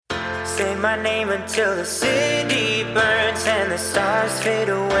Say my name until the city burns and the stars fade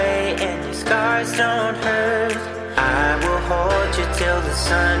away and your scars don't hurt. I will hold you till the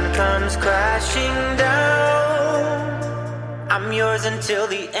sun comes crashing down. I'm yours until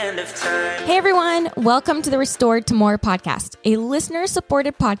the end of time. Hey everyone, welcome to the Restored to More podcast, a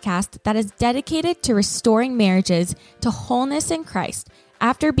listener-supported podcast that is dedicated to restoring marriages to wholeness in Christ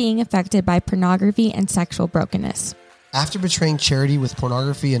after being affected by pornography and sexual brokenness. After betraying Charity with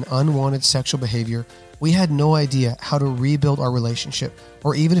pornography and unwanted sexual behavior, we had no idea how to rebuild our relationship,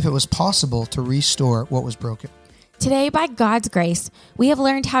 or even if it was possible to restore what was broken. Today, by God's grace, we have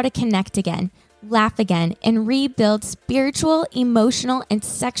learned how to connect again, laugh again, and rebuild spiritual, emotional, and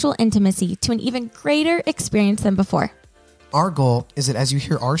sexual intimacy to an even greater experience than before. Our goal is that as you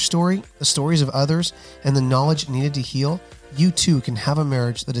hear our story, the stories of others, and the knowledge needed to heal, you too can have a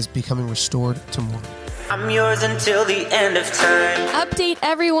marriage that is becoming restored to more. I'm yours until the end of time. Update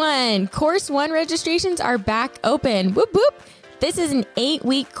everyone! Course 1 registrations are back open. Whoop whoop! This is an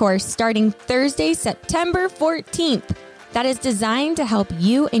 8-week course starting Thursday, September 14th that is designed to help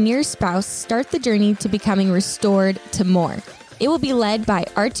you and your spouse start the journey to becoming restored to more. It will be led by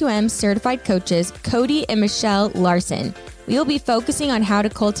R2M certified coaches Cody and Michelle Larson. We will be focusing on how to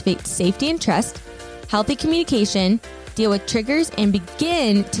cultivate safety and trust, healthy communication, deal with triggers, and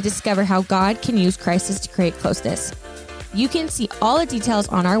begin to discover how God can use crisis to create closeness. You can see all the details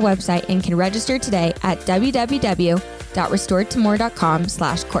on our website and can register today at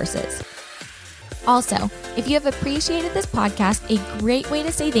www.restoredtomore.com/courses. Also, if you have appreciated this podcast, a great way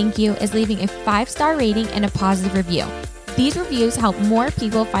to say thank you is leaving a 5-star rating and a positive review. These reviews help more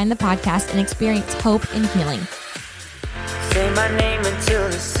people find the podcast and experience hope and healing. Say my name until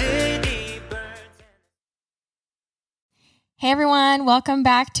the city burns. Hey everyone, welcome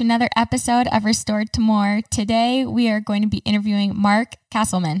back to another episode of Restored to More. Today we are going to be interviewing Mark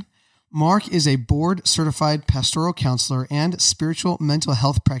Castleman. Mark is a board-certified pastoral counselor and spiritual mental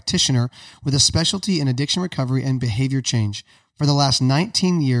health practitioner with a specialty in addiction recovery and behavior change. For the last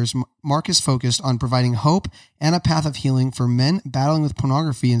 19 years, Mark is focused on providing hope and a path of healing for men battling with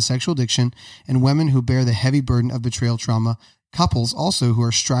pornography and sexual addiction and women who bear the heavy burden of betrayal trauma, couples also who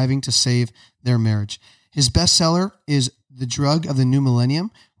are striving to save their marriage. His bestseller is The Drug of the New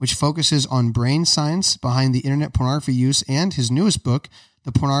Millennium, which focuses on brain science behind the internet pornography use, and his newest book,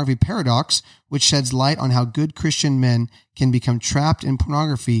 The Pornography Paradox, which sheds light on how good Christian men can become trapped in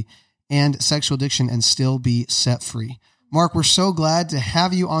pornography and sexual addiction and still be set free. Mark, we're so glad to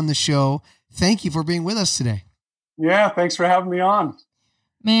have you on the show. Thank you for being with us today. Yeah, thanks for having me on.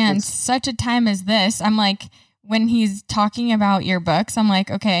 Man, such a time as this. I'm like, when he's talking about your books, I'm like,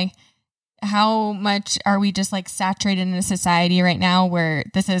 okay, how much are we just like saturated in a society right now where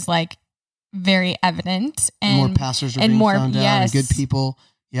this is like very evident, and more pastors are being found out, and good people.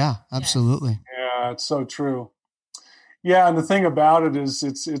 Yeah, absolutely. Yeah, it's so true. Yeah, and the thing about it is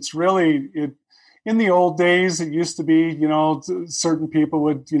it's really in the old days, it used to be, certain people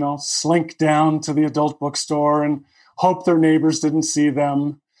would, slink down to the adult bookstore and hope their neighbors didn't see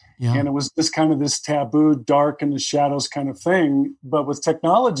them. Yeah. And it was this taboo, dark in the shadows kind of thing. But with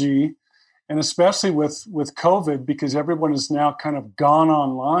technology, and especially with COVID, because everyone is now kind of gone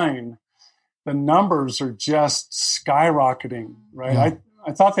online, the numbers are just skyrocketing, right? Yeah.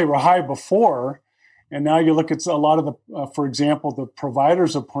 I thought they were high before, and now you look at a lot of the, for example, the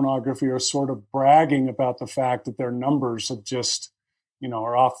providers of pornography are sort of bragging about the fact that their numbers have just,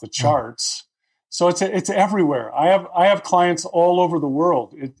 are off the charts. So it's everywhere. I have clients all over the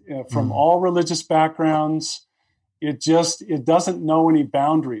world, from all religious backgrounds. It doesn't know any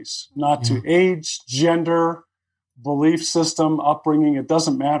boundaries, not to age, gender, belief system, upbringing. It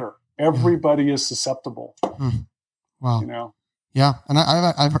doesn't matter. Everybody is susceptible. Wow. Yeah. And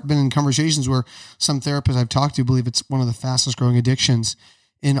I've been in conversations where some therapists I've talked to believe it's one of the fastest growing addictions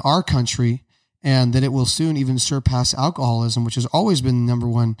in our country, and that it will soon even surpass alcoholism, which has always been the number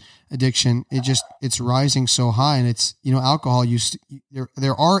one addiction. It's rising so high, and it's, alcohol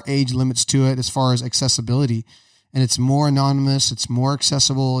there are age limits to it as far as accessibility, and it's more anonymous, it's more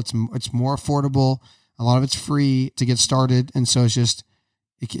accessible, it's more affordable. A lot of it's free to get started. And so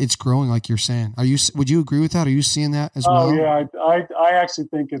it's growing, like you're saying. Would you agree with that? Are you seeing that as well? Oh yeah. I actually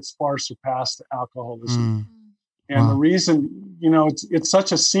think it's far surpassed alcoholism. And the reason, it's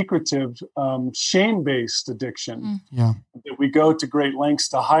such a secretive, shame-based addiction that we go to great lengths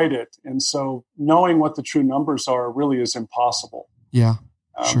to hide it. And so knowing what the true numbers are really is impossible. Yeah,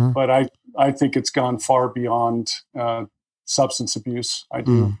 sure. But I think it's gone far beyond substance abuse. I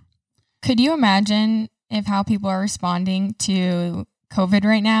do. Could you imagine if how people are responding to COVID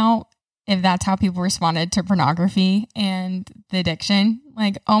right now, if that's how people responded to pornography and the addiction?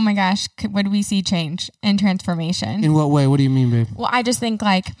 Like, oh my gosh, would we see change and transformation? In what way? What do you mean, babe? Well, I just think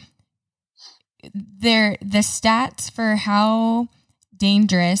like the stats for how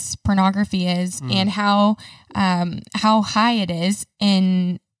dangerous pornography is and how high it is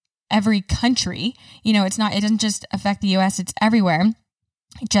in every country. You know, it doesn't just affect the US, it's everywhere,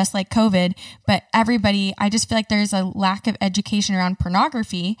 just like COVID, but everybody, I just feel like there's a lack of education around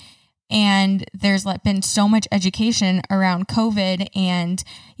pornography. And there's been so much education around COVID and,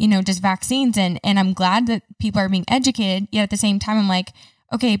 you know, just vaccines. And I'm glad that people are being educated. Yet at the same time, I'm like,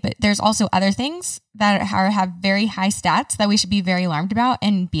 okay, but there's also other things that have very high stats that we should be very alarmed about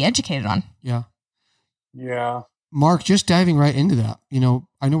and be educated on. Yeah. Yeah. Mark, just diving right into that, you know,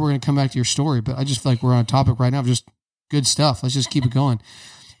 I know we're going to come back to your story, but I just feel like we're on a topic right now of just good stuff. Let's just keep it going.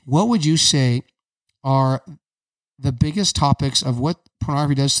 What would you say are the biggest topics of what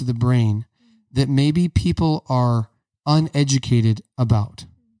pornography does to the brain that maybe people are uneducated about?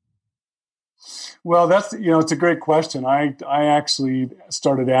 Well, that's, you know, it's a great question. I actually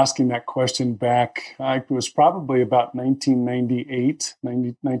started asking that question back, it was probably about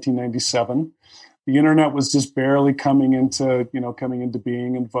 1997. The internet was just barely coming into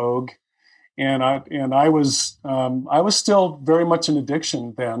being in vogue. And I was still very much in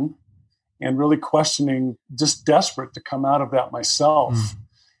addiction then, and really questioning, just desperate to come out of that myself.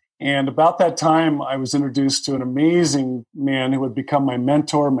 And about that time, I was introduced to an amazing man who would become my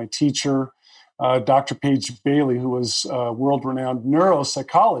mentor, my teacher, Dr. Paige Bailey, who was a world-renowned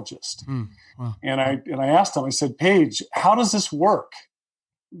neuropsychologist. Wow. And I asked him, I said, Paige, how does this work?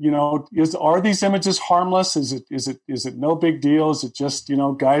 You know, are these images harmless? Is it no big deal? Is it just, you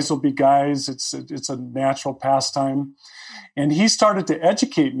know, guys will be guys? It's a natural pastime. And he started to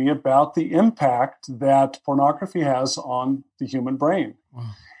educate me about the impact that pornography has on the human brain.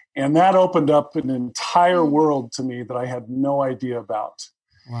 Wow. And that opened up an entire world to me that I had no idea about.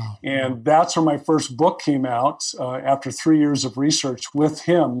 Wow. And that's where my first book came out. After 3 years of research with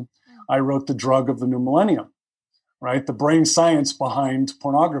him, I wrote The Drug of the New Millennium, right? The brain science behind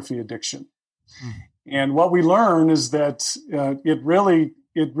pornography addiction. And what we learn is that it really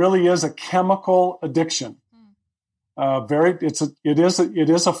is a chemical addiction. It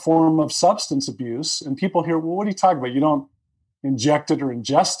is a form of substance abuse. And people hear, well, what are you talking about? You don't inject it or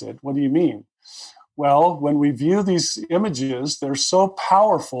ingest it. What do you mean? Well, when we view these images, they're so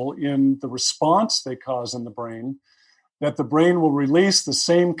powerful in the response they cause in the brain that the brain will release the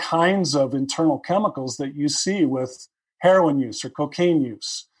same kinds of internal chemicals that you see with heroin use or cocaine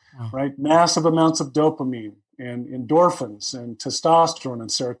use, right? Massive amounts of dopamine and endorphins and testosterone and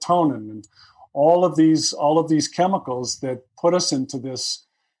serotonin and all of these chemicals that put us into this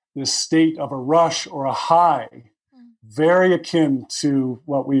state of a rush or a high, very akin to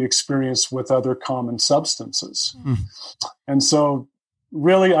what we experience with other common substances. And so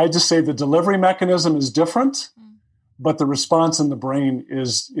really, I just say the delivery mechanism is different, but the response in the brain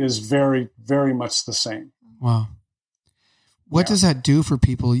is very, very much the same. Wow. What does that do for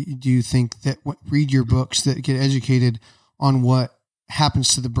people, do you think, that read your books, that get educated on what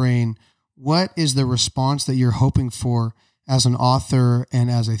happens to the brain? What is the response that you're hoping for as an author and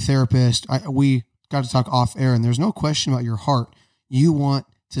as a therapist? We got to talk off air, and there's no question about your heart. You want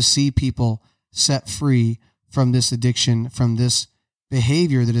to see people set free from this addiction, from this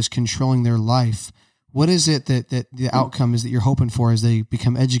behavior that is controlling their life. What is it that the outcome is that you're hoping for as they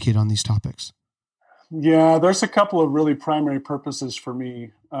become educated on these topics? Yeah, there's a couple of really primary purposes for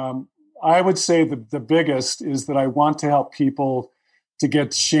me. I would say the biggest is that I want to help people to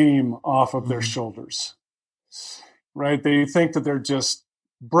get shame off of their shoulders, right? They think that they're just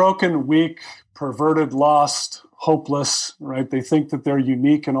broken, weak, perverted, lost, hopeless, right? They think that they're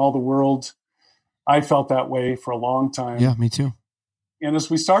unique in all the world. I felt that way for a long time. Yeah, me too. And as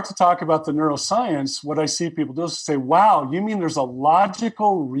we start to talk about the neuroscience, what I see people do is say, wow, you mean there's a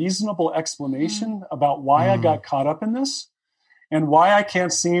logical, reasonable explanation about why I got caught up in this and why I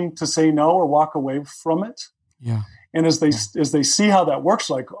can't seem to say no or walk away from it? Yeah. And as they see how that works,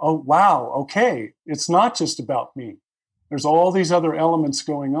 like, oh, wow, okay, it's not just about me. There's all these other elements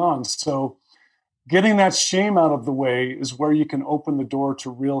going on. So getting that shame out of the way is where you can open the door to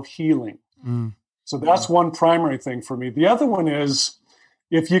real healing. So that's one primary thing for me. The other one is,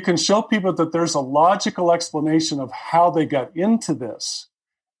 if you can show people that there's a logical explanation of how they got into this,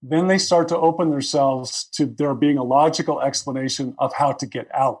 then they start to open themselves to there being a logical explanation of how to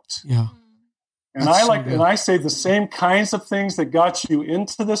get out. Yeah. And I say the same kinds of things that got you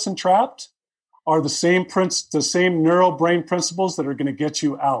into this and trapped are the same neural brain principles that are going to get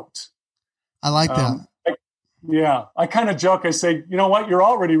you out. I like that. I kind of joke. I say, you know what? You're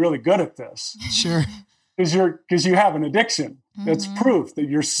already really good at this. Sure. because you have an addiction. That's proof that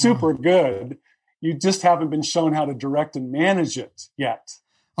you're super good. You just haven't been shown how to direct and manage it yet.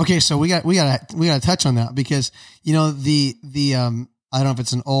 Okay, so we got to touch on that because the I don't know if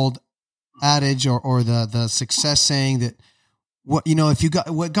it's an old adage or the success saying that if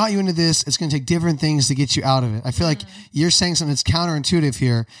what got you into this, it's going to take different things to get you out of it. I feel like you're saying something that's counterintuitive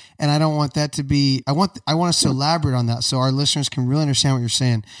here, and I don't want that to be. I want us to elaborate on that so our listeners can really understand what you're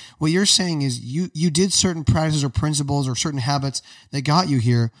saying. What you're saying is you did certain practices or principles or certain habits that got you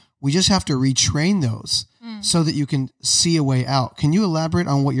here. We just have to retrain those so that you can see a way out. Can you elaborate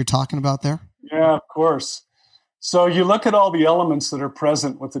on what you're talking about there? Yeah, of course. So you look at all the elements that are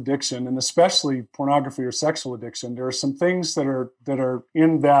present with addiction, and especially pornography or sexual addiction. There are some things that are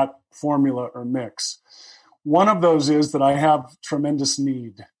in that formula or mix. One of those is that I have tremendous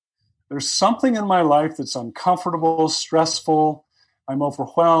need. There's something in my life that's uncomfortable, stressful. I'm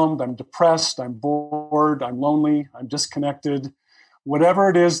overwhelmed. I'm depressed. I'm bored. I'm lonely. I'm disconnected. Whatever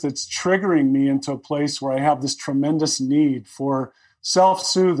it is that's triggering me into a place where I have this tremendous need for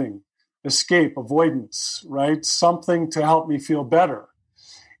self-soothing, escape, avoidance, right? Something to help me feel better.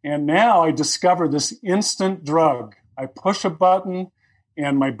 And now I discover this instant drug. I push a button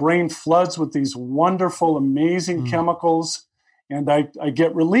and my brain floods with these wonderful, amazing chemicals, and I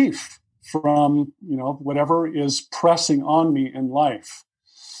get relief from, whatever is pressing on me in life.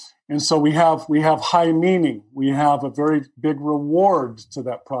 And so we have high meaning. We have a very big reward to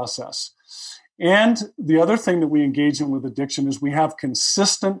that process. And the other thing that we engage in with addiction is we have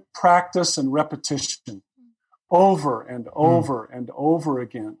consistent practice and repetition over and over and over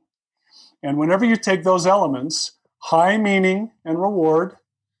again. And whenever you take those elements, high meaning and reward,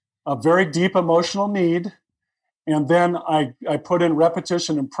 a very deep emotional need, and then I put in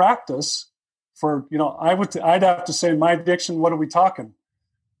repetition and practice for, I'd have to say in my addiction, what are we talking?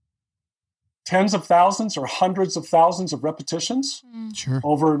 Tens of thousands or hundreds of thousands of repetitions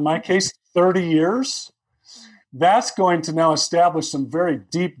over, in my case, 30 years. That's going to now establish some very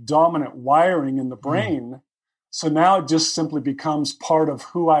deep dominant wiring in the brain. So now it just simply becomes part of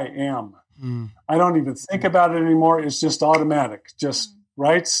who I am. I don't even think about it anymore. It's just automatic,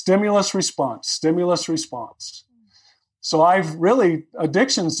 right? Stimulus response. So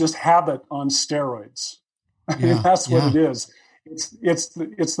addiction's just habit on steroids. That's what it is.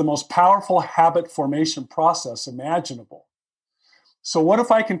 It's the most powerful habit formation process imaginable. So what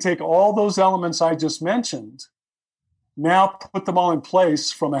if I can take all those elements I just mentioned, now put them all in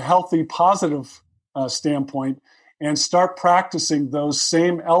place from a healthy, positive standpoint, and start practicing those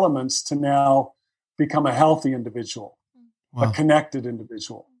same elements to now become a healthy individual, a connected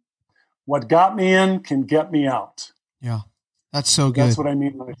individual. What got me in can get me out. Yeah. That's so good. That's what I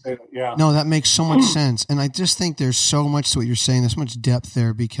mean when I say that. Yeah. No, that makes so much sense. And I just think there's so much to what you're saying. There's so much depth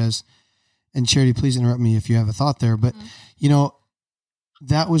there because, and Charity, please interrupt me if you have a thought there, but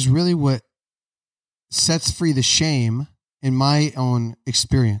that was really what sets free the shame in my own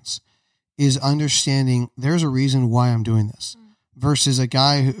experience is understanding there's a reason why I'm doing this versus a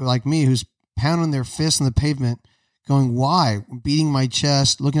guy who, like me, who's pounding their fist on the pavement going, why? Beating my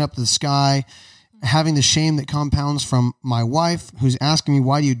chest, looking up to the sky, having the shame that compounds from my wife who's asking me,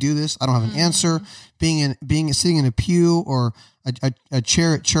 why do you do this? I don't have an answer. Sitting in a pew or a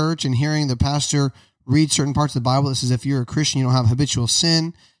chair at church and hearing the pastor read certain parts of the Bible that says, if you're a Christian, you don't have habitual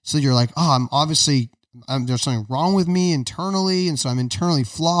sin. So you're like, there's something wrong with me internally. And so I'm internally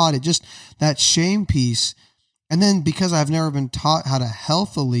flawed. It just, that shame piece. And then because I've never been taught how to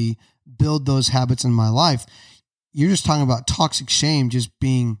healthily build those habits in my life, you're just talking about toxic shame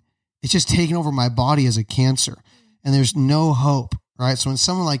it's just taking over my body as a cancer and there's no hope, right? So when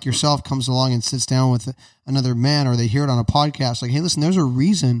someone like yourself comes along and sits down with another man or they hear it on a podcast, like, hey, listen, there's a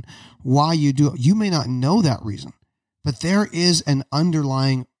reason why you do it. You may not know that reason, but there is an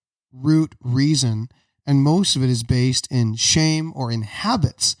underlying root reason. And most of it is based in shame or in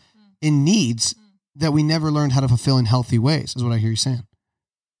habits, in needs that we never learned how to fulfill in healthy ways, is what I hear you saying.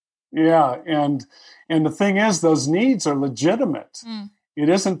 Yeah. And the thing is, those needs are legitimate. It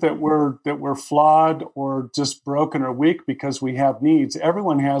isn't that we're flawed or just broken or weak because we have needs.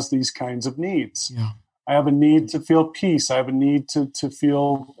 Everyone has these kinds of needs. Yeah. I have a need to feel peace. I have a need to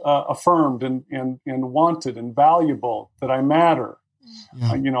feel affirmed and wanted and valuable, that I matter.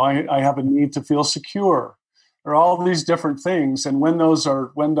 Yeah. I have a need to feel secure. There are all these different things. And when those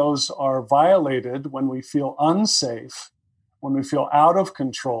are violated, when we feel unsafe, when we feel out of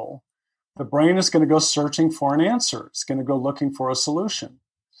control, the brain is going to go searching for an answer. It's going to go looking for a solution.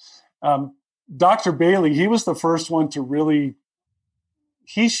 Dr. Bailey, he was the first one to really,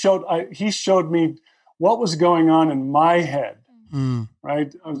 he showed me what was going on in my head,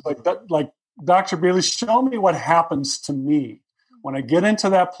 right? I was like, Dr. Beely, show me what happens to me when I get into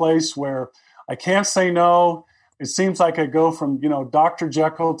that place where I can't say no. It seems like I go from, Dr.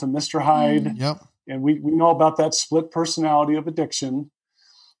 Jekyll to Mr. Hyde. Yep. And we know about that split personality of addiction.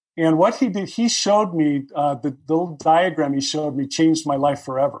 And what he did, he showed me, the little diagram he showed me changed my life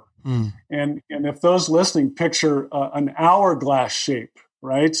forever. And if those listening picture an hourglass shape,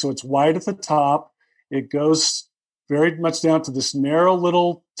 right? So it's wide at the top. It goes very much down to this narrow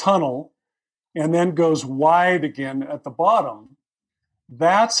little tunnel and then goes wide again at the bottom.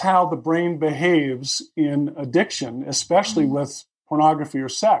 That's how the brain behaves in addiction, especially with pornography or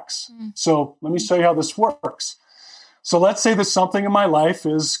sex. So let me show you how this works. So let's say that something in my life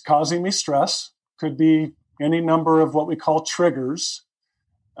is causing me stress. Could be any number of what we call triggers.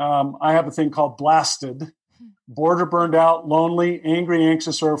 I have a thing called blasted, bored or burned out, lonely, angry,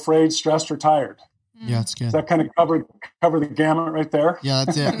 anxious, or afraid, stressed, or tired. Yeah, it's good. Does that kind of cover the gamut right there? Yeah,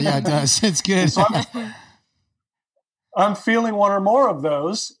 that's it. Yeah, it does. It's good. So I'm feeling one or more of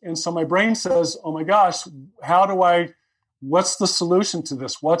those. And so my brain says, oh my gosh, what's the solution to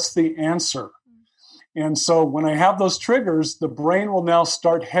this? What's the answer? And so when I have those triggers, the brain will now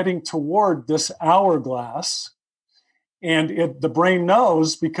start heading toward this hourglass. And the brain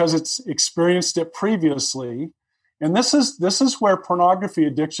knows because it's experienced it previously. And this is where pornography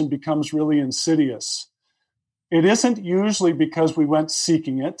addiction becomes really insidious. It isn't usually because we went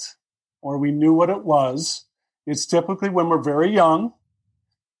seeking it or we knew what it was. It's typically when we're very young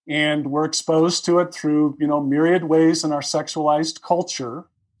and we're exposed to it through, myriad ways in our sexualized culture.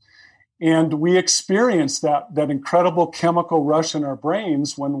 And we experience that incredible chemical rush in our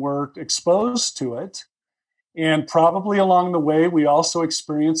brains when we're exposed to it. And probably along the way, we also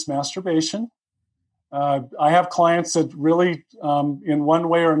experience masturbation. I have clients that really, in one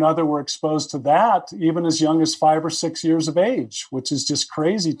way or another, were exposed to that even as young as 5 or 6 years of age, which is just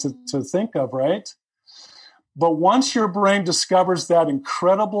crazy to think of, right? But once your brain discovers that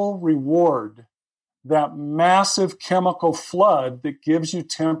incredible reward, that massive chemical flood that gives you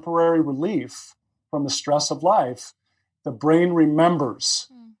temporary relief from the stress of life, the brain remembers.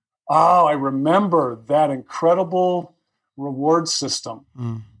 Oh, I remember that incredible reward system.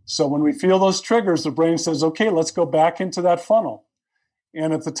 So when we feel those triggers, the brain says, okay, let's go back into that funnel.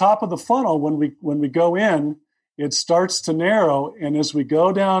 And at the top of the funnel, when we go in, it starts to narrow. And as we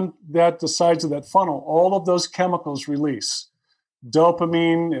go down the sides of that funnel, all of those chemicals release.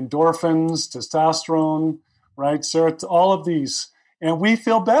 Dopamine, endorphins, testosterone, right? All of these. And we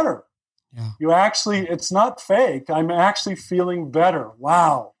feel better. Yeah. It's not fake. I'm actually feeling better.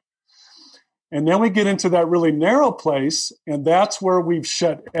 Wow. And then we get into that really narrow place, and that's where we've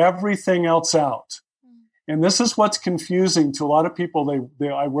shut everything else out. And this is what's confusing to a lot of people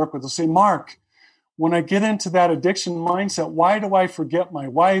I work with. They'll say, Mark, when I get into that addiction mindset, why do I forget my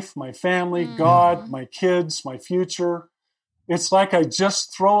wife, my family, God, my kids, my future? It's like I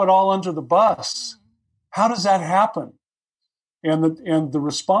just throw it all under the bus. How does that happen? And the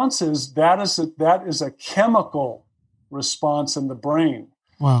response is that is a chemical response in the brain.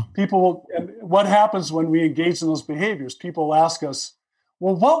 Wow. And what happens when we engage in those behaviors? People ask us,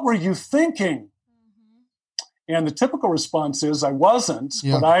 well, what were you thinking? And the typical response is, I wasn't,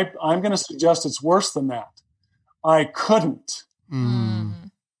 but I'm going to suggest it's worse than that. I couldn't.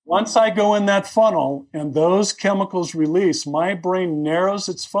 Once I go in that funnel and those chemicals release, my brain narrows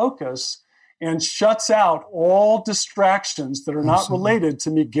its focus and shuts out all distractions that are not related to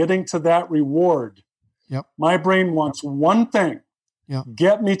me getting to that reward. Yep. My brain wants one thing.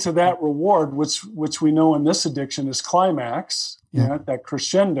 Get me to that reward, which we know in this addiction is climax, that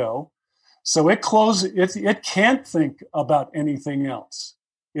crescendo. So it can't think about anything else.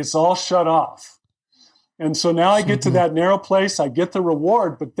 It's all shut off. And so now I get to that narrow place, I get the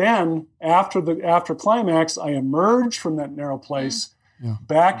reward, but then after climax, I emerge from that narrow place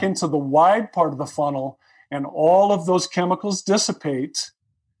back into the wide part of the funnel, and all of those chemicals dissipate.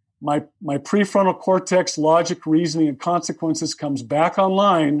 My prefrontal cortex, logic, reasoning, and consequences comes back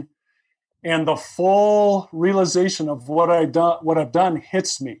online, and the full realization of what I've done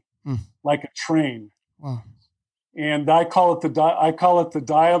hits me like a train. Wow. And I call it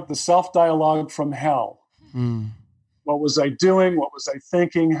the self-dialogue from hell. What was I doing? What was I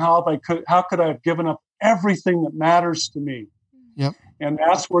thinking? How could I have given up everything that matters to me? Yep. And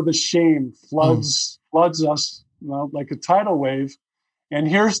that's where the shame floods us, like a tidal wave. And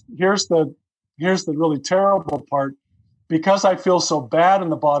here's the really terrible part. Because I feel so bad in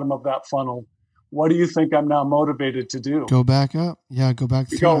the bottom of that funnel, what do you think I'm now motivated to do? Go back up. Yeah, go back.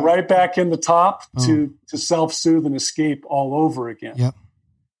 Go right back in the top to self-soothe and escape all over again. Yep.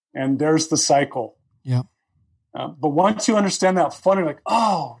 And there's the cycle. Yep. But once you understand that funnel, you're like,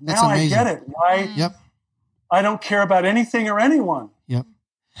 oh, now I get it. Why? Yep. I don't care about anything or anyone. Yep.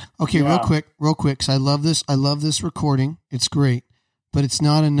 Okay, real quick, because I love this. I love this recording. It's great, but it's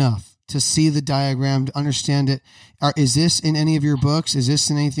not enough to see the diagram, to understand it. Is this in any of your books? Is this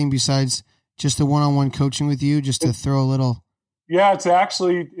in anything besides just the one-on-one coaching with you, just to throw a little? Yeah, it's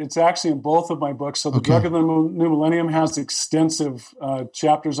actually in both of my books. So the Drug of the New Millennium has extensive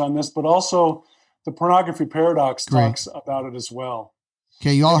chapters on this, but also the Pornography Paradox talks about it as well.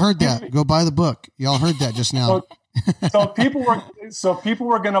 Okay, you all heard that. Go buy the book. You all heard that just now. So people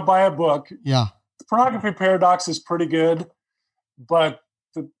were going to buy a book. Yeah, the Pornography Paradox is pretty good, but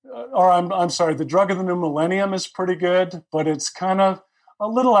the Drug of the New Millennium is pretty good, but it's kind of a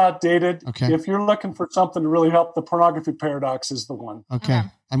little outdated. Okay. If you're looking for something to really help, the Pornography Paradox is the one. Okay.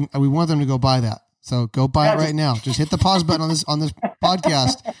 We want them to go buy that. So go buy it right now. Just hit the pause button on this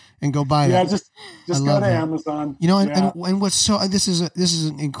podcast and go buy that. Yeah, just go to Amazon. And what's this is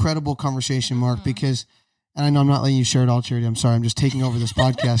an incredible conversation, Mark, because, and I know I'm not letting you share it all, Charity. I'm sorry. I'm just taking over this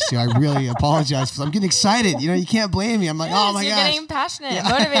podcast too. I really apologize because I'm getting excited. You can't blame me. I'm like, oh my gosh. You're getting passionate,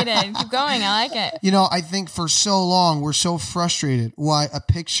 motivated. Keep going. I like it. I think for so long, we're so frustrated why a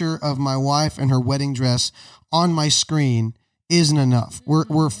picture of my wife and her wedding dress on my screen isn't enough.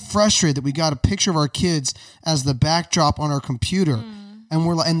 We're frustrated that we got a picture of our kids as the backdrop on our computer.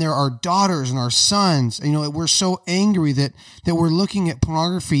 And there are daughters and our sons. We're so angry that we're looking at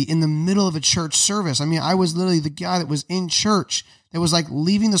pornography in the middle of a church service. I mean, I was literally the guy that was in church that was like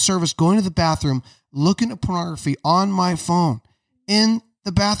leaving the service, going to the bathroom, looking at pornography on my phone in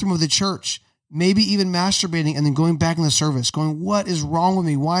the bathroom of the church, maybe even masturbating, and then going back in the service, going, what is wrong with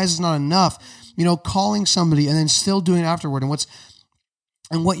me? Why is this not enough? Calling somebody and then still doing it afterward.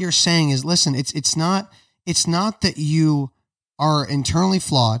 And what you're saying is, listen, it's not that you are internally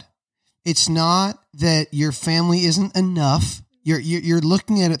flawed. It's not that your family isn't enough. You're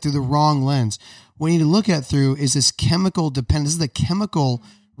looking at it through the wrong lens. What you need to look at through is this chemical dependence. This is the chemical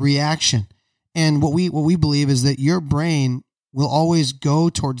reaction. And what we believe is that your brain will always go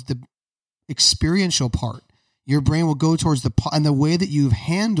towards the experiential part. Your brain will go towards and the way that you've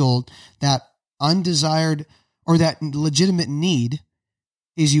handled that undesired or that legitimate need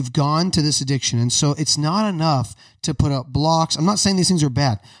is you've gone to this addiction. And so it's not enough to put up blocks. I'm not saying these things are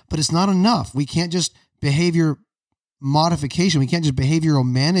bad, but it's not enough. We can't just behavior modification. We can't just behavioral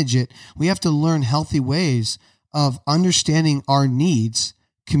manage it. We have to learn healthy ways of understanding our needs,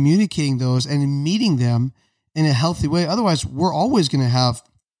 communicating those, and meeting them in a healthy way. Otherwise, we're always going to have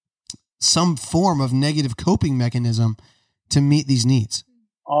some form of negative coping mechanism to meet these needs.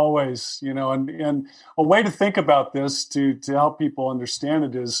 Always, and a way to think about this to help people understand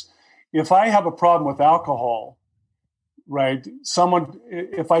it is, if I have a problem with alcohol, right?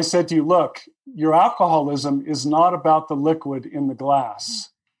 If I said to you, look, your alcoholism is not about the liquid in the glass.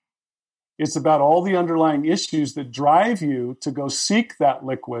 It's about all the underlying issues that drive you to go seek that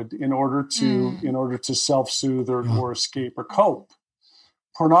liquid in order to self-soothe or escape or cope.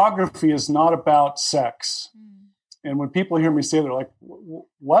 Pornography is not about sex. And when people hear me say, they're like,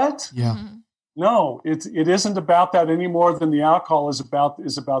 what? Yeah. No, it isn't about that any more than the alcohol is about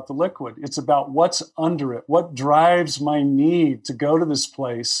the liquid. It's about what's under it, what drives my need to go to this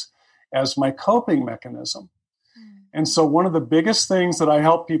place as my coping mechanism. And so one of the biggest things that I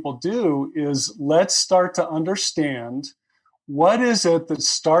help people do is, let's start to understand, what is it that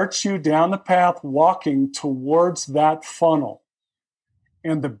starts you down the path walking towards that funnel?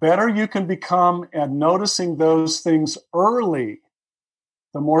 And the better you can become at noticing those things early,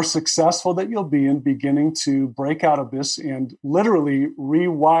 the more successful that you'll be in beginning to break out of this and literally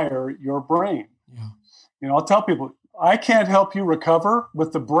rewire your brain. Yeah. I'll tell people, I can't help you recover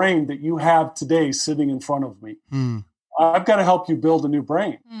with the brain that you have today sitting in front of me. I've got to help you build a new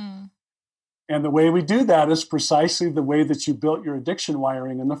brain. And the way we do that is precisely the way that you built your addiction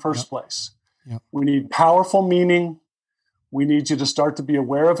wiring in the first place. Yep. We need powerful meaning. We need you to start to be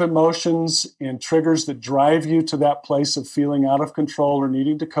aware of emotions and triggers that drive you to that place of feeling out of control or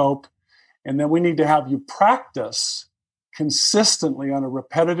needing to cope. And then we need to have you practice consistently on a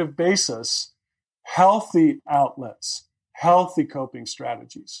repetitive basis healthy outlets, healthy coping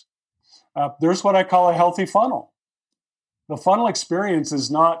strategies. There's what I call a healthy funnel. The funnel experience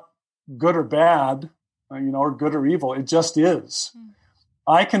is not good or bad, or good or evil. It just is.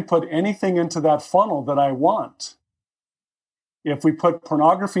 I can put anything into that funnel that I want. If we put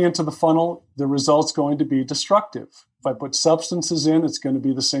pornography into the funnel, the result's going to be destructive. If I put substances in, it's going to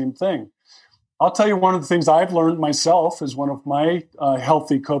be the same thing. I'll tell you, one of the things I've learned myself is one of my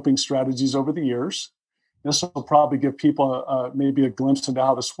healthy coping strategies over the years. This will probably give people maybe a glimpse into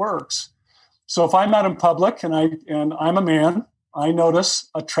how this works. So if I'm out in public and I'm a man, I notice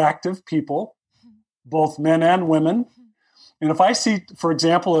attractive people, both men and women. And if I see, for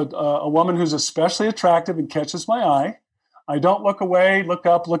example, a woman who's especially attractive and catches my eye, I don't look away, look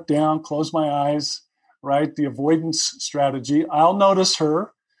up, look down, close my eyes, right? The avoidance strategy. I'll notice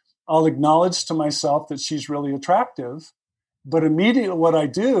her. I'll acknowledge to myself that she's really attractive. But immediately what I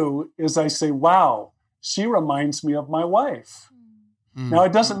do is I say, wow, she reminds me of my wife. Now,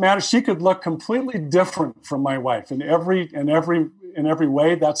 it doesn't matter. She could look completely different from my wife in every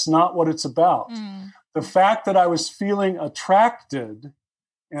way. That's not what it's about. The fact that I was feeling attracted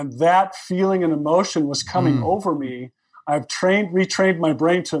and that feeling and emotion was coming over me, I've retrained my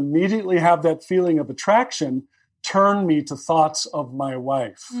brain to immediately have that feeling of attraction turn me to thoughts of my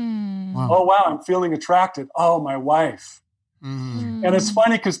wife. Wow. Oh, wow, I'm feeling attracted. Oh, my wife. And it's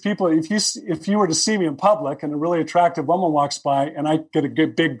funny because people, if you were to see me in public and a really attractive woman walks by and I get a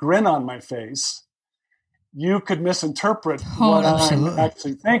good big grin on my face, you could misinterpret what I'm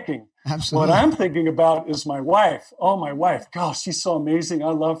actually thinking. Absolutely. What I'm thinking about is my wife. Oh, my wife. Gosh, she's so amazing. I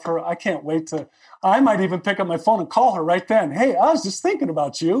love her. I can't wait I might even pick up my phone and call her right then. Hey, I was just thinking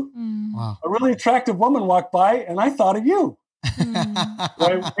about you. Wow. A really attractive woman walked by and I thought of you.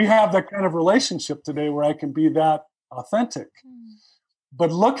 Right? We have that kind of relationship today where I can be that authentic. But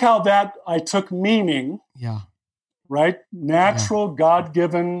look how that I took meaning, right? Natural,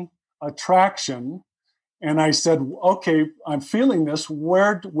 God-given attraction. And I said, okay, I'm feeling this.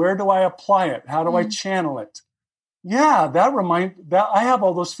 Where do I apply it? How do I channel it? Yeah, that I have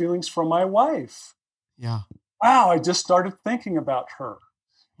all those feelings from my wife. Yeah. Wow, I just started thinking about her.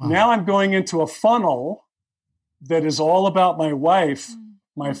 Wow. Now I'm going into a funnel that is all about my wife,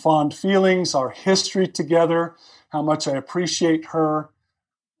 my fond feelings, our history together, how much I appreciate her.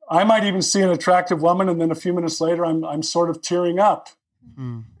 I might even see an attractive woman, and then a few minutes later, I'm sort of tearing up.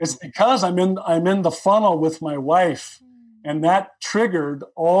 It's because I'm in the funnel with my wife, and that triggered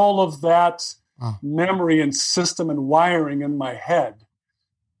all of that memory and system and wiring in my head.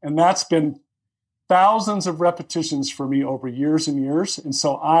 And that's been thousands of repetitions for me over years and years. And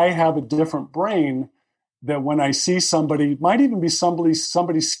so I have a different brain that when I see somebody, might even be somebody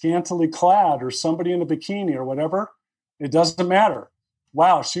scantily clad or somebody in a bikini or whatever, it doesn't matter.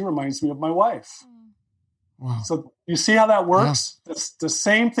 Wow, she reminds me of my wife. Wow. So you see how that works? Yeah. It's the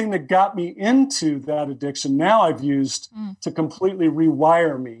same thing that got me into that addiction. Now I've used to completely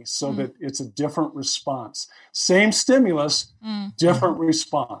rewire me so that it's a different response. Same stimulus, different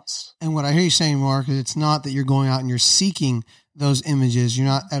response. And what I hear you saying, Mark, is it's not that you're going out and you're seeking those images. You're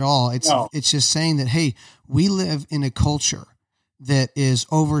not at all. It's just saying that, hey, we live in a culture that is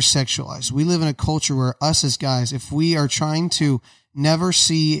over-sexualized. We live in a culture where us as guys, if we are trying to never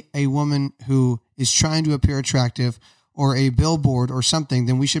see a woman who is trying to appear attractive or a billboard or something,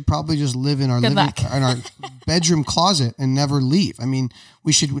 then we should probably just live in our in our bedroom closet and never leave. I mean,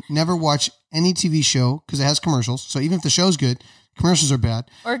 we should never watch any TV show because it has commercials. So even if the show's good, commercials are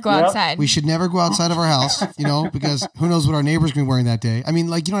bad. Or go outside. We should never go outside of our house, because who knows what our neighbor's going to be wearing that day. I mean,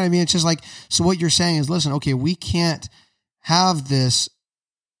 you know what I mean? It's just like, so what you're saying is, listen, okay, we can't have this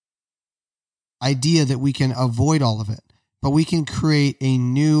idea that we can avoid all of it, but we can create a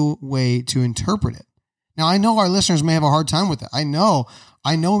new way to interpret it. Now, I know our listeners may have a hard time with it. I know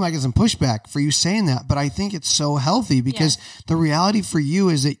we might get some pushback for you saying that, but I think it's so healthy because the reality for you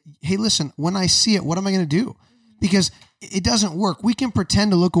is that, hey, listen, when I see it, what am I going to do? Because it doesn't work. We can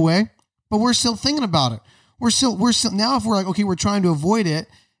pretend to look away, but we're still thinking about it. We're still now if we're like, okay, we're trying to avoid it,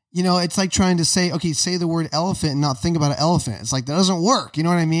 it's like trying to say the word elephant and not think about an elephant. It's like, that doesn't work. You know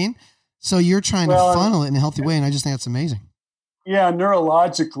what I mean? So you're trying to funnel it in a healthy way. And I just think that's amazing. Yeah,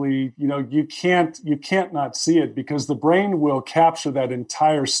 neurologically, you can't not see it because the brain will capture that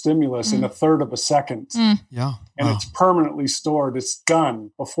entire stimulus in a third of a second. Yeah. And it's permanently stored. It's done.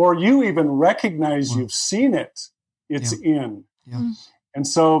 Before you even recognize you've seen it, it's in. Yeah. And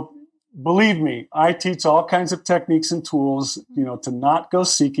so, believe me, I teach all kinds of techniques and tools, to not go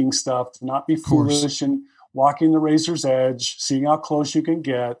seeking stuff, to not be foolish and walking the razor's edge, seeing how close you can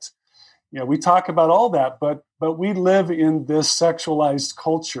get. Yeah, we talk about all that, but we live in this sexualized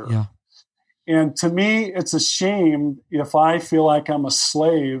culture. Yeah. And to me, it's a shame if I feel like I'm a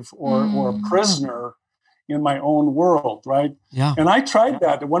slave or a prisoner in my own world, right? Yeah. And I tried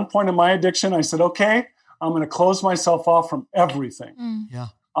that. At one point in my addiction, I said, okay, I'm going to close myself off from everything. Yeah.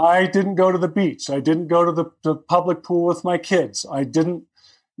 I didn't go to the beach. I didn't go to the public pool with my kids. I didn't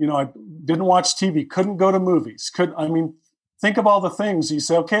watch TV, couldn't go to movies. Think of all the things you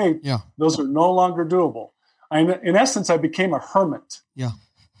say, okay, those are no longer doable. In essence, I became a hermit. Yeah.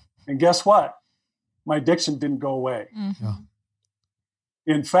 And guess what? My addiction didn't go away. Yeah.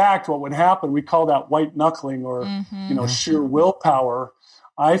 In fact, what would happen, we call that white knuckling or, sheer willpower.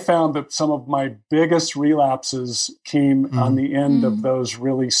 I found that some of my biggest relapses came on the end of those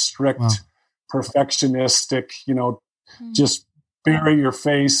really strict, perfectionistic, just bury your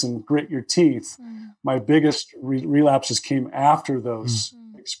face and grit your teeth. My biggest relapses came after those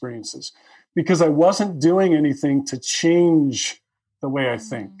experiences because I wasn't doing anything to change the way I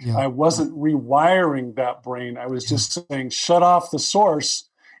think. Yeah. I wasn't rewiring that brain. I was just saying, shut off the source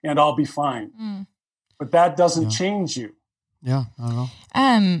and I'll be fine. But that doesn't change you. Yeah, I don't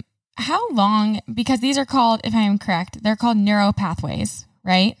know. How long, because these are called, if I am correct, they're called neural pathways,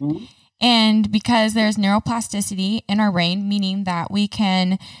 right? Mm-hmm. And because there's neuroplasticity in our brain, meaning that we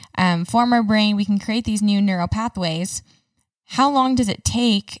can form our brain, we can create these new neural pathways. How long does it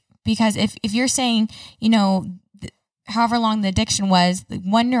take? Because if you're saying, however long the addiction was,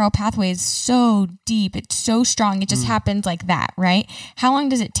 one neural pathway is so deep, it's so strong, it just happens like that, right? How long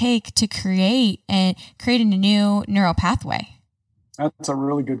does it take to create a new neural pathway? That's a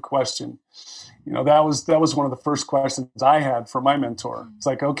really good question. That was one of the first questions I had for my mentor. It's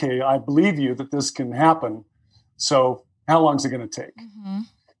like, okay, I believe you that this can happen. So how long is it going to take? Mm-hmm.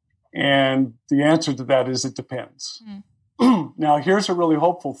 And the answer to that is it depends. Now, here's a really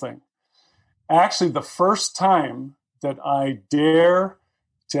hopeful thing. Actually, the first time that I dare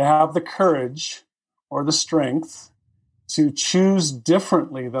to have the courage or the strength to choose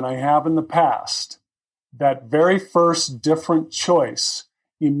differently than I have in the past, that very first different choice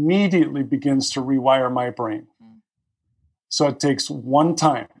immediately begins to rewire my brain. So it takes one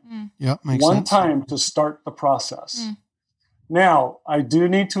time. Makes one sense. time to start the process. Now, I do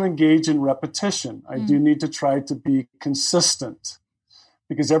need to engage in repetition. I do need to try to be consistent.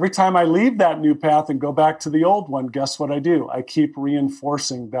 Because every time I leave that new path and go back to the old one, guess what I do? I keep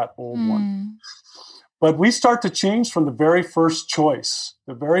reinforcing that old one. But we start to change from the very first choice,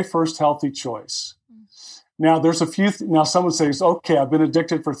 the very first healthy choice. Now, there's a few, now someone says, okay, I've been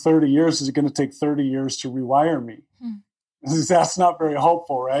addicted for 30 years. Is it going to take 30 years to rewire me? That's not very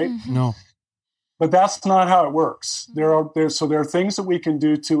hopeful, right? No. But that's not how it works. There are things that we can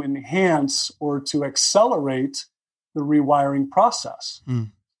do to enhance or to accelerate the rewiring process.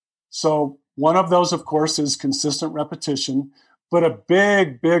 So one of those, of course, is consistent repetition. But a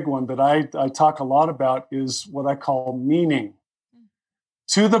big, big one that I talk a lot about is what I call meaning.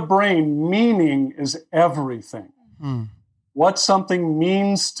 To the brain, meaning is everything. What something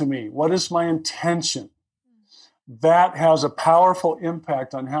means to me. What is my intention? That has a powerful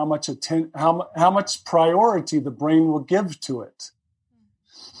impact on how much priority the brain will give to it.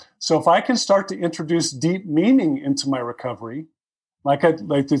 So if I can start to introduce deep meaning into my recovery, like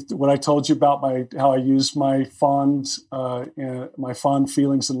what I told you about how I use my fond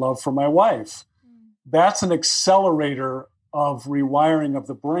feelings and love for my wife, that's an accelerator of rewiring of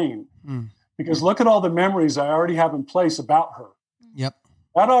the brain. Because look at all the memories I already have in place about her. Yep.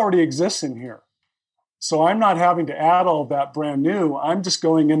 That already exists in here. So I'm not having to add all of that brand new. I'm just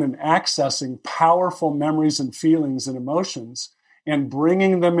going in and accessing powerful memories and feelings and emotions and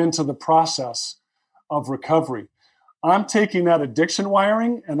bringing them into the process of recovery. I'm taking that addiction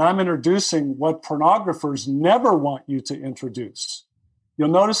wiring and I'm introducing what pornographers never want you to introduce. You'll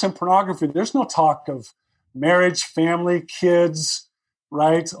notice in pornography, there's no talk of marriage, family, kids,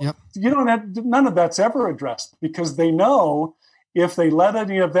 right? Yep. None of that's ever addressed because they know if they let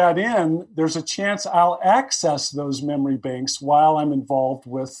any of that in, there's a chance I'll access those memory banks while I'm involved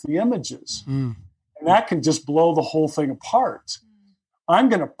with the images. And that can just blow the whole thing apart. I'm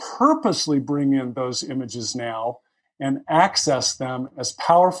going to purposely bring in those images now and access them as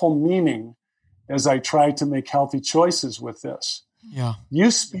powerful meaning as I try to make healthy choices with this. Yeah.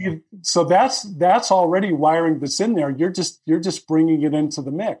 So that's already wiring that's in there. You're just bringing it into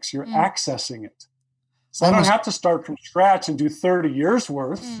the mix. You're accessing it. So I don't have to start from scratch and do 30 years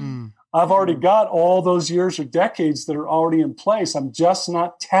worth. I've already got all those years or decades that are already in place. I'm just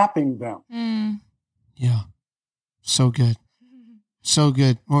not tapping them. Yeah. So good. So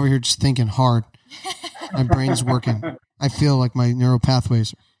good. I'm over here just thinking hard. My brain's working. I feel like my neural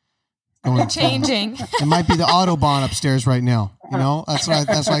pathways are going changing. It might be the Autobahn upstairs right now. That's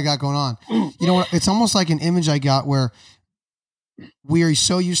what I got going on. You know what? It's almost like an image I got where we are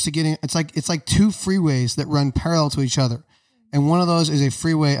so used to getting, it's like two freeways that run parallel to each other. And one of those is a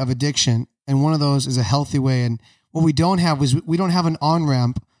freeway of addiction. And one of those is a healthy way. And what we don't have is we don't have an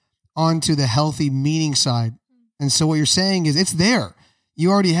on-ramp onto the healthy meaning side. And so what you're saying is it's there. You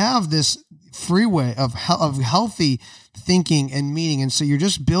already have this freeway of healthy thinking and meaning. And so you're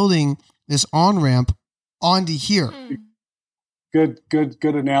just building this on-ramp onto here. Good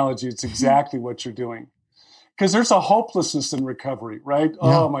analogy. It's exactly what you're doing. because there's a hopelessness in recovery, right?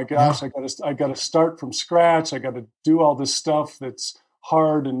 Oh my gosh, I got to start from scratch. I got to do all this stuff that's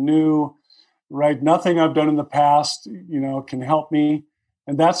hard and new, right? Nothing I've done in the past, can help me.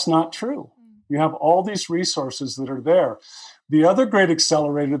 And that's not true. You have all these resources that are there. The other great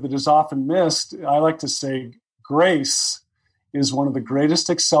accelerator that is often missed, I like to say, grace is one of the greatest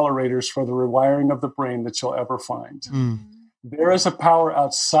accelerators for the rewiring of the brain that you'll ever find. There is a power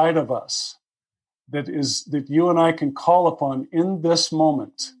outside of us that you and I can call upon in this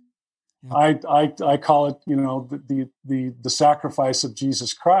moment. Yep. I call it, the sacrifice of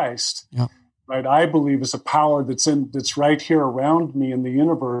Jesus Christ. Yep. Right? I believe is a power that's right here around me in the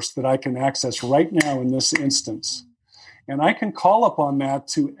universe that I can access right now in this instance. And I can call upon that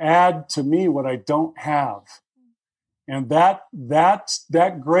to add to me what I don't have. And that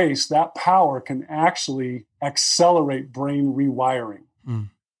grace, that power can actually accelerate brain rewiring.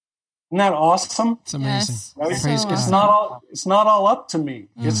 Isn't that awesome? It's amazing. Yes. Right? So it's not all up to me.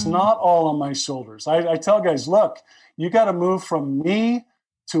 It's not all on my shoulders. I tell guys, look, you got to move from me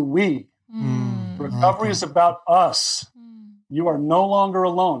to we. Recovery is about us. You are no longer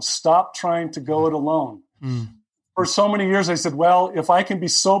alone. Stop trying to go it alone. For so many years, I said, well, if I can be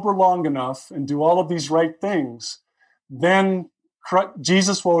sober long enough and do all of these right things, then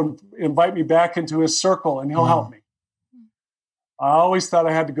Jesus will invite me back into his circle and he'll help me. I always thought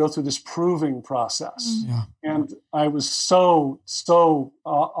I had to go through this proving process. And I was so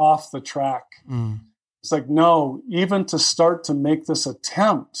off the track. It's like, no, even to start to make this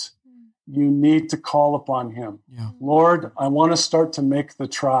attempt, you need to call upon him. Lord, I want to start to make the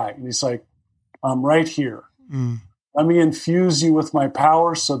try. And he's like, I'm right here. Let me infuse you with my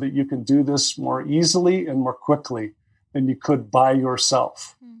power so that you can do this more easily and more quickly than you could by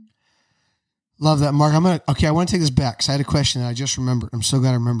yourself. Love that, Mark. I want to take this back because I had a question that I just remembered. I'm so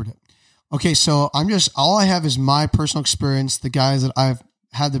glad I remembered it. Okay, so all I have is my personal experience, the guys that I've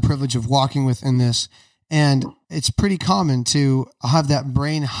had the privilege of walking with in this, and it's pretty common to have that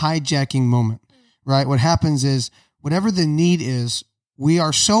brain hijacking moment, right? What happens is whatever the need is, we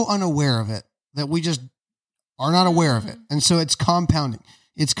are so unaware of it that we just are not aware of it. And so it's compounding.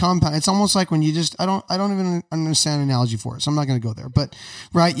 It's almost like when you just, I don't even understand an analogy for it. So I'm not going to go there, but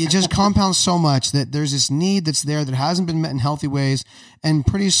right. You just compound so much that there's this need that's there that hasn't been met in healthy ways. And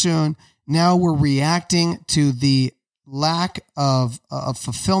pretty soon now we're reacting to the lack of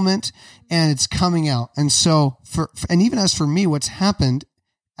fulfillment and it's coming out. And so and even as for me, what's happened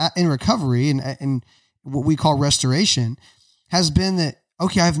in recovery and what we call restoration has been that,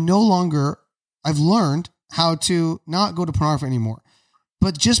 okay, I've learned how to not go to pornography anymore.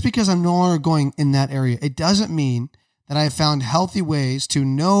 But just because I'm no longer going in that area, it doesn't mean that I have found healthy ways to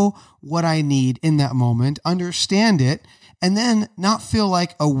know what I need in that moment, understand it, and then not feel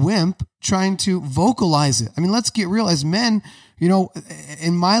like a wimp trying to vocalize it. I mean, let's get real. As men,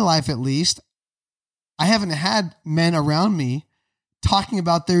 in my life at least, I haven't had men around me talking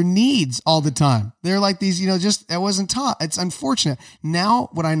about their needs all the time. They're like these, I wasn't taught. It's unfortunate. Now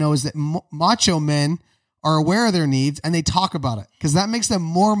what I know is that macho men are aware of their needs and they talk about it because that makes them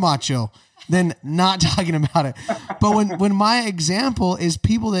more macho than not talking about it. But when my example is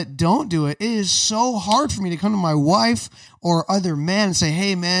people that don't do it, it is so hard for me to come to my wife or other men and say,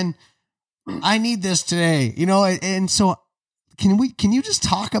 hey man, I need this today, and so can you just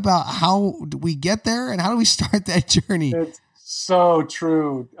talk about how do we get there and how do we start that journey? It's so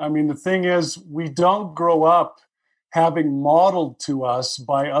true. I mean, the thing is, we don't grow up having modeled to us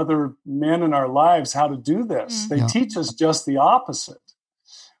by other men in our lives how to do this. They teach us just the opposite,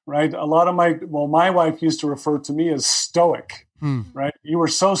 right? A lot of my wife used to refer to me as stoic, right? You were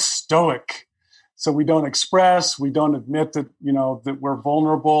so stoic. So we don't express, we don't admit that, that we're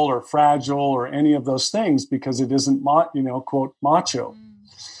vulnerable or fragile or any of those things because it isn't, quote, macho.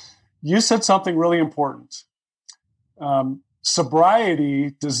 You said something really important.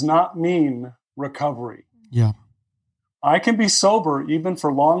 Sobriety does not mean recovery. Yeah. I can be sober even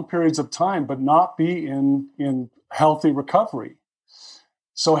for long periods of time, but not be in healthy recovery.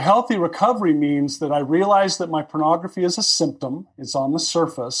 So healthy recovery means that I realize that my pornography is a symptom. It's on the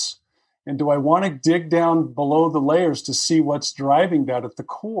surface. And do I want to dig down below the layers to see what's driving that at the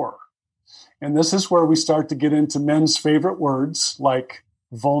core? And this is where we start to get into men's favorite words like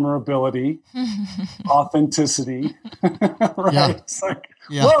vulnerability, authenticity, right? Yeah. It's like,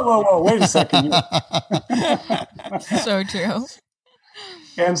 whoa, wait a second. So true.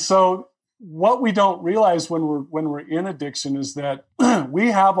 And so what we don't realize when we're in addiction is that we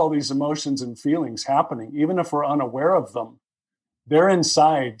have all these emotions and feelings happening, even if we're unaware of them. They're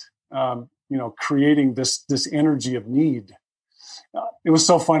inside, creating this energy of need. it was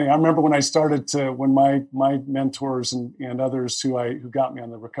so funny. I remember when I started when my mentors and others who got me on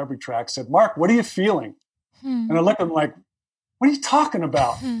the recovery track said, Mark, what are you feeling? And I looked at them like, what are you talking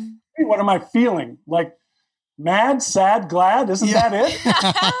about? Hey, what am I feeling? Like mad, sad, glad? Isn't that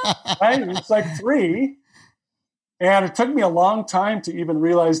it? Right? It's like 3. And it took me a long time to even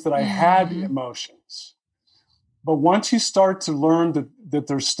realize that I had emotions. But once you start to learn that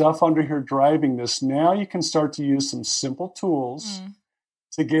there's stuff under here driving this, now you can start to use some simple tools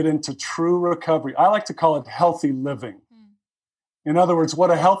to get into true recovery. I like to call it healthy living. In other words, what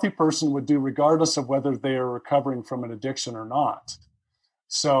a healthy person would do regardless of whether they are recovering from an addiction or not.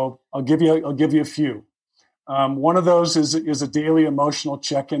 So I'll give you a few. One of those is a daily emotional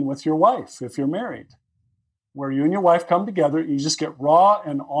check-in with your wife if you're married, where you and your wife come together, you just get raw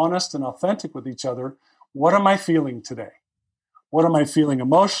and honest and authentic with each other. What am I feeling today? What am I feeling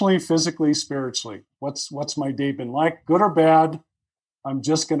emotionally, physically, spiritually? What's my day been like, good or bad? I'm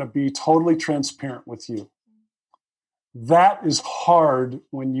just going to be totally transparent with you. That is hard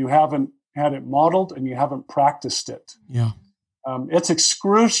when you haven't had it modeled and you haven't practiced it. Yeah. It's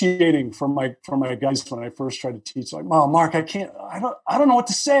excruciating for my guys when I first tried to teach. Like, oh, Mark, I don't know what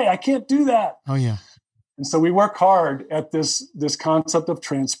to say. I can't do that. Oh yeah. And so we work hard at this concept of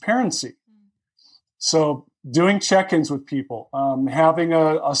transparency. So doing check-ins with people, having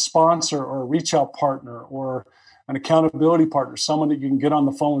a sponsor or a reach out partner or an accountability partner, someone that you can get on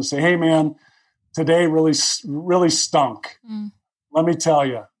the phone and say, hey man, today really stunk. Let me tell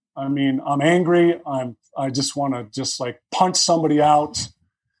you, I mean, I'm angry. I just want to just like punch somebody out.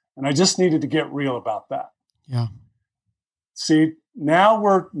 And I just needed to get real about that. Yeah. See, now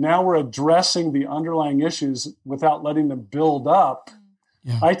we're addressing the underlying issues without letting them build up.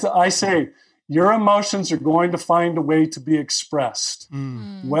 Yeah. I say your emotions are going to find a way to be expressed.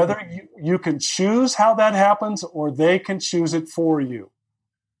 Whether you can choose how that happens or they can choose it for you.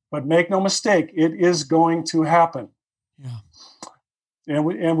 But make no mistake, it is going to happen. Yeah.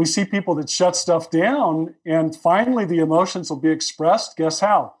 And we see people that shut stuff down, and finally the emotions will be expressed. Guess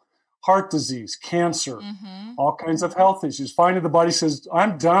how? Heart disease, cancer, all kinds of health issues. Finally, the body says,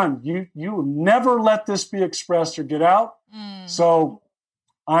 I'm done. You never let this be expressed or get out. So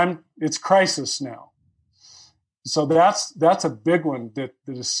it's crisis now. So that's a big one that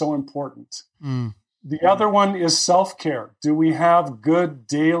is so important. The other one is self-care. Do we have good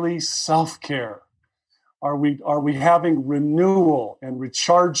daily self-care? Are we having renewal and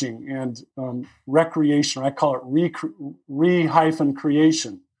recharging and recreation? I call it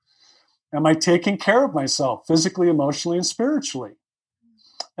re-creation. Am I taking care of myself physically, emotionally, and spiritually?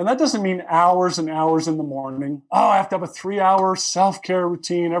 And that doesn't mean hours and hours in the morning. Oh, I have to have a 3-hour self-care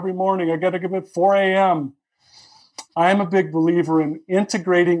routine every morning. I got to give it 4 a.m. I'm a big believer in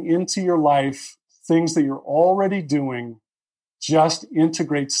integrating into your life things that you're already doing. Just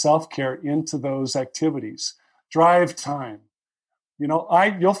integrate self-care into those activities. Drive time.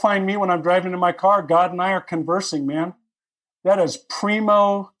 You'll find me when I'm driving in my car, God and I are conversing, man. That is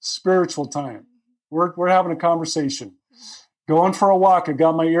primo spiritual time. We're having a conversation. Going for a walk, I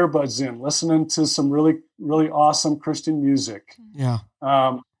got my earbuds in, listening to some really, really awesome Christian music. Yeah.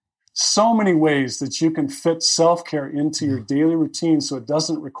 So many ways that you can fit self-care into your daily routine so it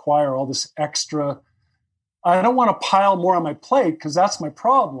doesn't require all this extra. I don't want to pile more on my plate because that's my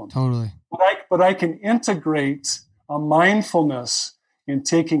problem. Totally. But I can integrate a mindfulness in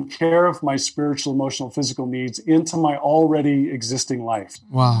taking care of my spiritual, emotional, physical needs into my already existing life.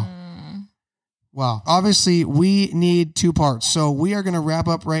 Wow. Wow. Obviously, we need 2 parts. So we are going to wrap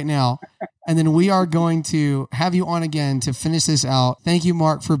up right now, and then we are going to have you on again to finish this out. Thank you,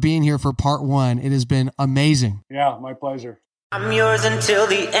 Mark, for being here for part 1. It has been amazing. Yeah, my pleasure. I'm yours until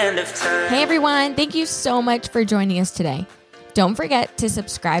the end of time. Hey everyone, thank you so much for joining us today. Don't forget to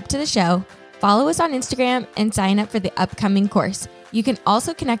subscribe to the show, follow us on Instagram, and sign up for the upcoming course. You can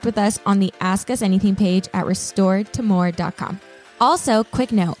also connect with us on the Ask Us Anything page at restoredtomore.com. Also,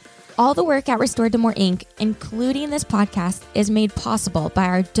 quick note, all the work at Restored to More Inc., including this podcast, is made possible by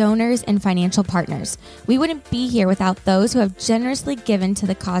our donors and financial partners. We wouldn't be here without those who have generously given to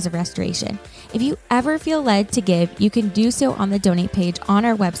the cause of restoration. If you ever feel led to give, you can do so on the donate page on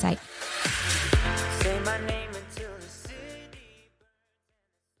our website.